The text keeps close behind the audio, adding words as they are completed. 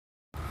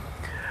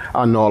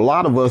I know a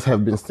lot of us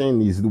have been seeing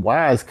these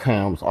Wyze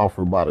cams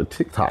offered by the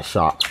TikTok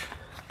shop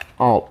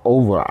all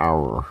over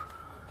our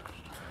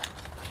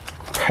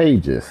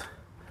pages.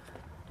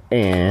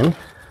 And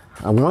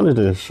I wanted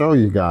to show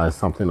you guys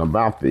something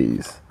about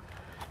these.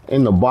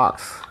 In the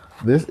box,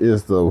 this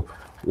is the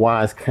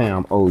Wyze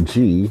Cam OG,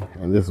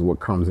 and this is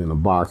what comes in the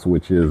box,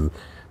 which is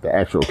the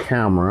actual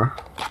camera,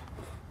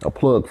 a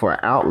plug for an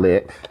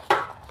outlet,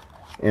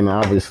 and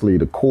obviously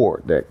the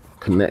cord that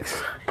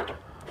connects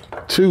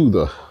to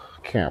the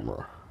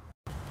camera.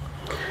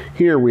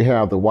 Here we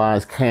have the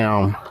Wyze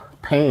Cam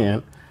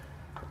pan,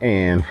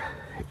 and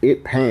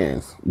it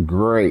pans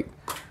great.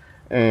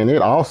 And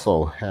it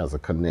also has a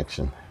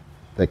connection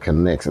that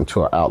connects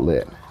into an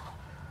outlet.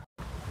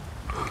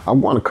 I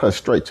want to cut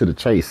straight to the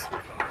chase.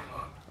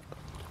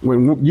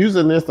 When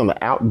using this in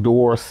the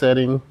outdoor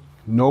setting,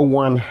 no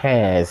one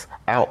has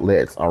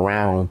outlets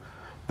around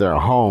their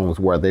homes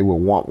where they would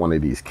want one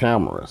of these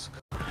cameras.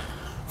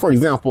 For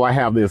example, I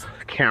have this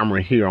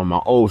camera here on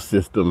my old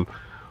system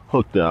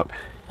hooked up,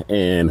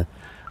 and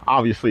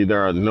obviously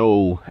there are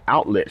no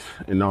outlets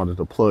in order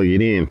to plug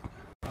it in.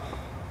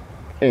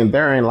 And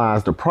therein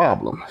lies the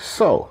problem.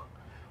 So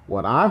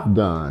what I've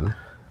done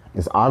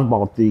is I've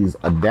bought these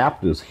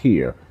adapters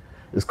here.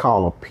 It's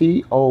called a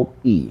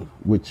POE,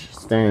 which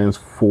stands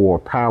for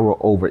Power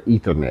over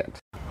Ethernet.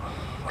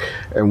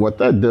 And what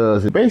that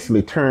does, it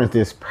basically turns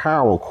this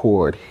power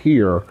cord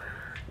here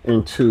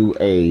into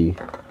a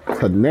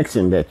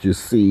connection that you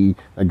see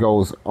that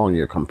goes on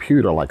your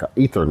computer like an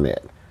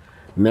Ethernet.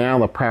 Now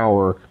the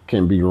power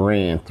can be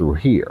ran through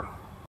here.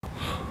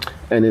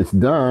 And it's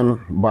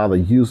done by the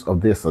use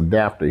of this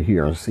adapter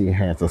here. See, it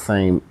has the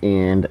same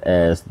end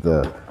as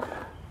the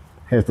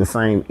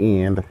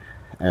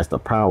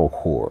power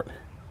cord.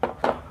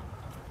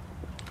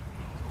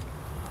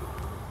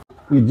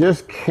 You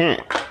just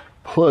can't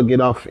plug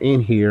it off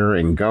in here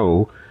and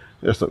go.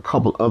 There's a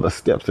couple other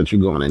steps that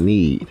you're going to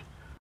need.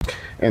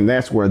 And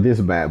that's where this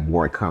bad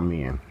boy come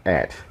in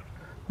at.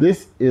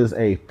 This is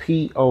a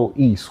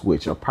PoE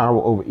switch, a power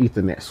over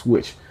Ethernet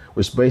switch,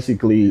 which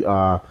basically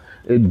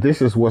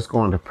this is what's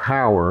going to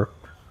power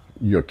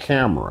your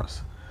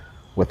cameras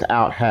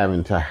without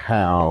having to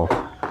have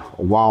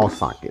a wall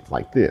socket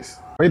like this.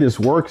 The way this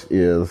works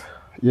is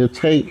you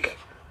take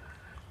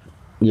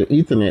your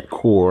Ethernet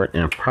cord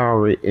and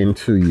power it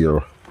into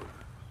your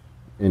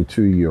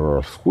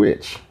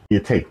switch.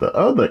 You take the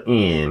other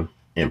end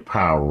and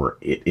power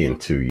it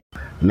into you.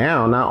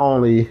 Now, not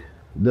only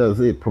does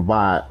it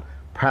provide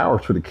power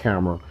to the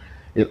camera,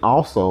 it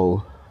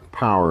also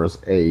powers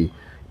a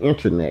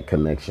internet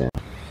connection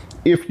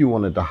if you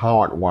wanted to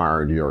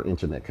hardwire your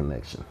internet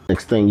connection.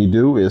 Next thing you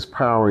do is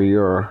plug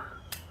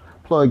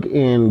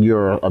in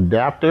your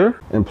adapter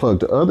and plug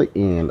the other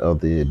end of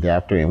the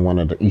adapter in one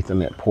of the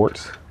Ethernet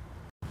ports.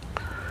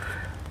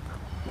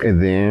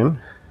 And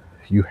then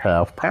you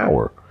have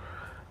power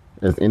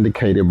as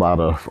indicated by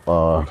the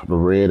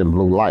red and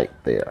blue light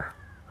there.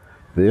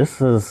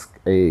 This is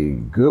a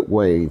good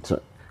way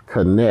to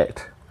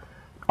connect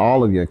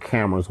all of your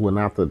cameras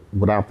without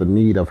the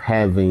need of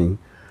having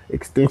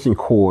extension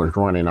cords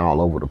running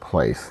all over the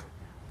place.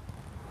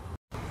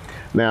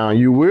 Now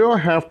you will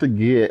have to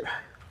get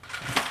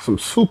some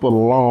super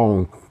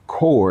long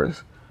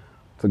cords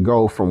to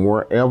go from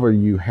wherever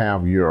you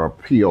have your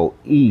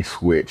PoE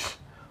switch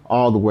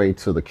all the way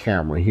to the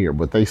camera here,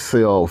 but they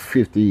sell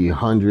 50,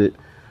 100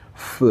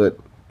 foot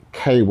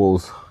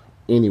cables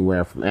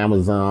anywhere from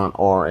Amazon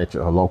or at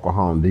your local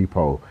Home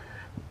Depot.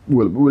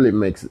 Really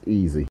makes it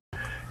easy.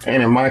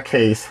 And in my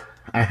case,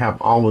 I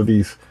have all of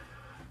these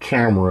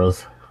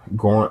cameras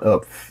going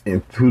up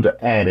into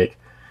the attic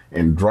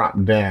and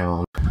drop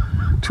down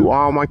to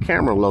all my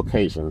camera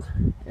locations.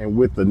 And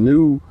with the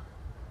new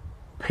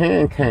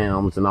pan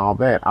cams and all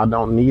that, I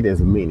don't need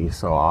as many,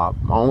 so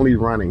I'm only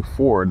running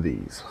 4 of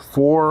these.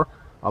 4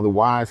 of the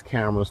Wyze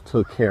cameras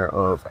took care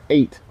of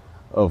 8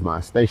 of my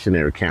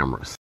stationary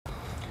cameras.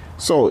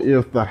 So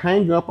if the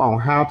hang up on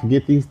how to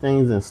get these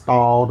things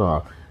installed,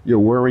 or you're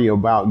worried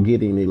about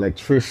getting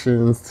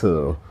electricians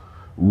to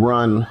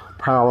run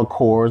power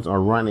cords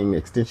or running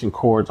extension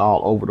cords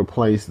all over the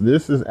place,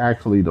 this is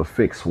actually the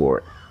fix for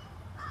it.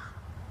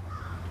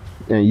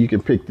 And you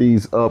can pick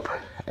these up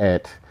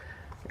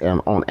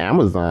on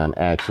Amazon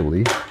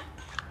actually.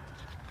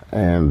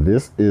 And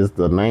this is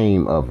the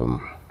name of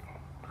them.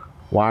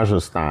 Wyze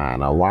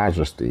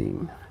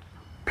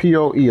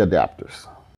POE adapters.